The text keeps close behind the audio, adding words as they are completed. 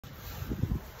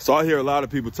So I hear a lot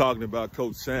of people talking about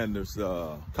Coach Sanders,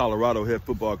 Colorado head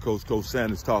football coach, Coach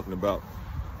Sanders, talking about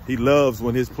he loves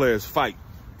when his players fight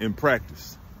in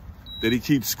practice, that he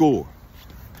keeps score.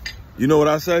 You know what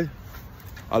I say?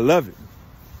 I love it.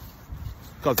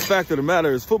 Because the fact of the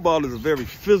matter is football is a very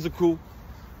physical,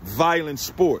 violent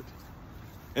sport.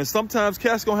 And sometimes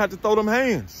cats gonna have to throw them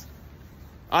hands.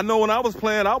 I know when I was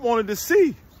playing, I wanted to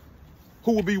see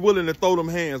who would be willing to throw them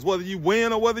hands, whether you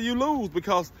win or whether you lose,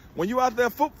 because when you out there,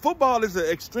 football is an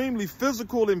extremely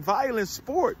physical and violent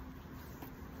sport.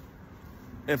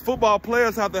 And football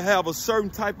players have to have a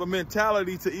certain type of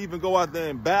mentality to even go out there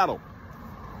and battle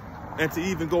and to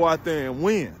even go out there and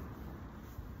win.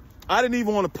 I didn't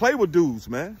even want to play with dudes,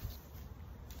 man,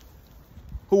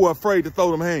 who are afraid to throw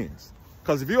them hands.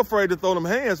 Because if you're afraid to throw them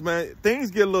hands, man,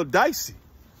 things get a little dicey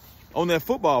on that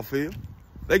football field.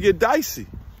 They get dicey.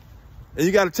 And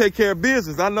you got to take care of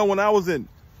business. I know when I was in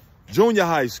junior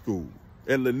high school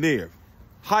at Lanier,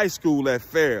 high school at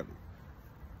Fairleigh,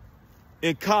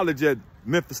 in college at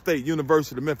Memphis State,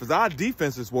 University of Memphis, our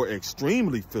defenses were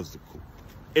extremely physical.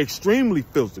 Extremely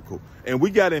physical. And we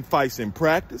got in fights in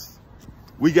practice.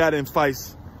 We got in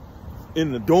fights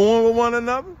in the dorm with one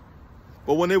another.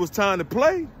 But when it was time to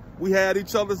play, we had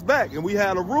each other's back, and we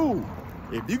had a rule.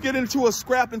 If you get into a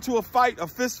scrap, into a fight, a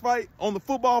fist fight on the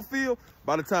football field,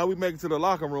 by the time we make it to the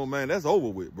locker room, man, that's over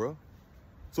with, bro.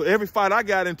 So every fight I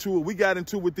got into, we got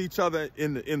into with each other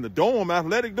in the dorm,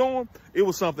 athletic dorm, it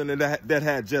was something that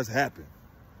had just happened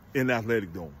in the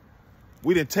athletic dorm.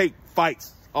 We didn't take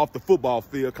fights off the football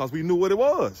field because we knew what it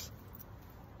was.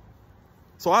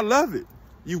 So I love it.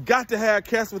 You got to have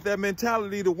cats with that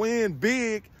mentality to win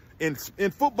big in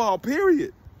football,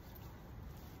 period.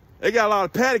 They got a lot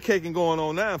of patty caking going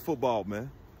on now in football, man.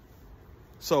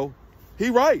 So he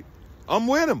right. I'm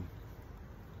with him.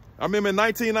 I remember in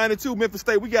 1992, Memphis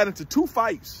State, we got into 2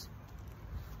 fights.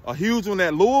 A huge one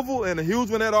at Louisville and a huge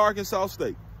one at Arkansas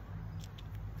State.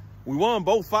 We won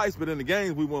both fights, but in the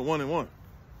games, we went 1-1.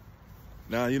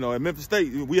 Now, you know, at Memphis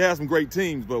State, we had some great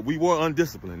teams, but we were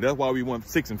undisciplined. That's why we won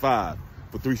 6-5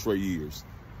 for 3 straight years.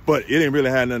 But it didn't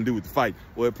really have nothing to do with the fight.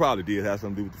 Well, it probably did have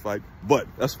something to do with the fight, but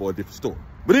that's for a different story.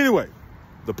 But anyway,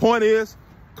 the point is,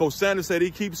 Coach Sanders said he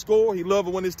keeps score. He loves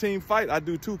it when his team fight. I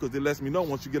do too, because it lets me know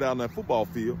once you get out on that football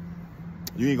field,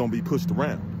 you ain't going to be pushed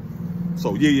around.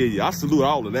 So, yeah. I salute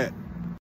all of that.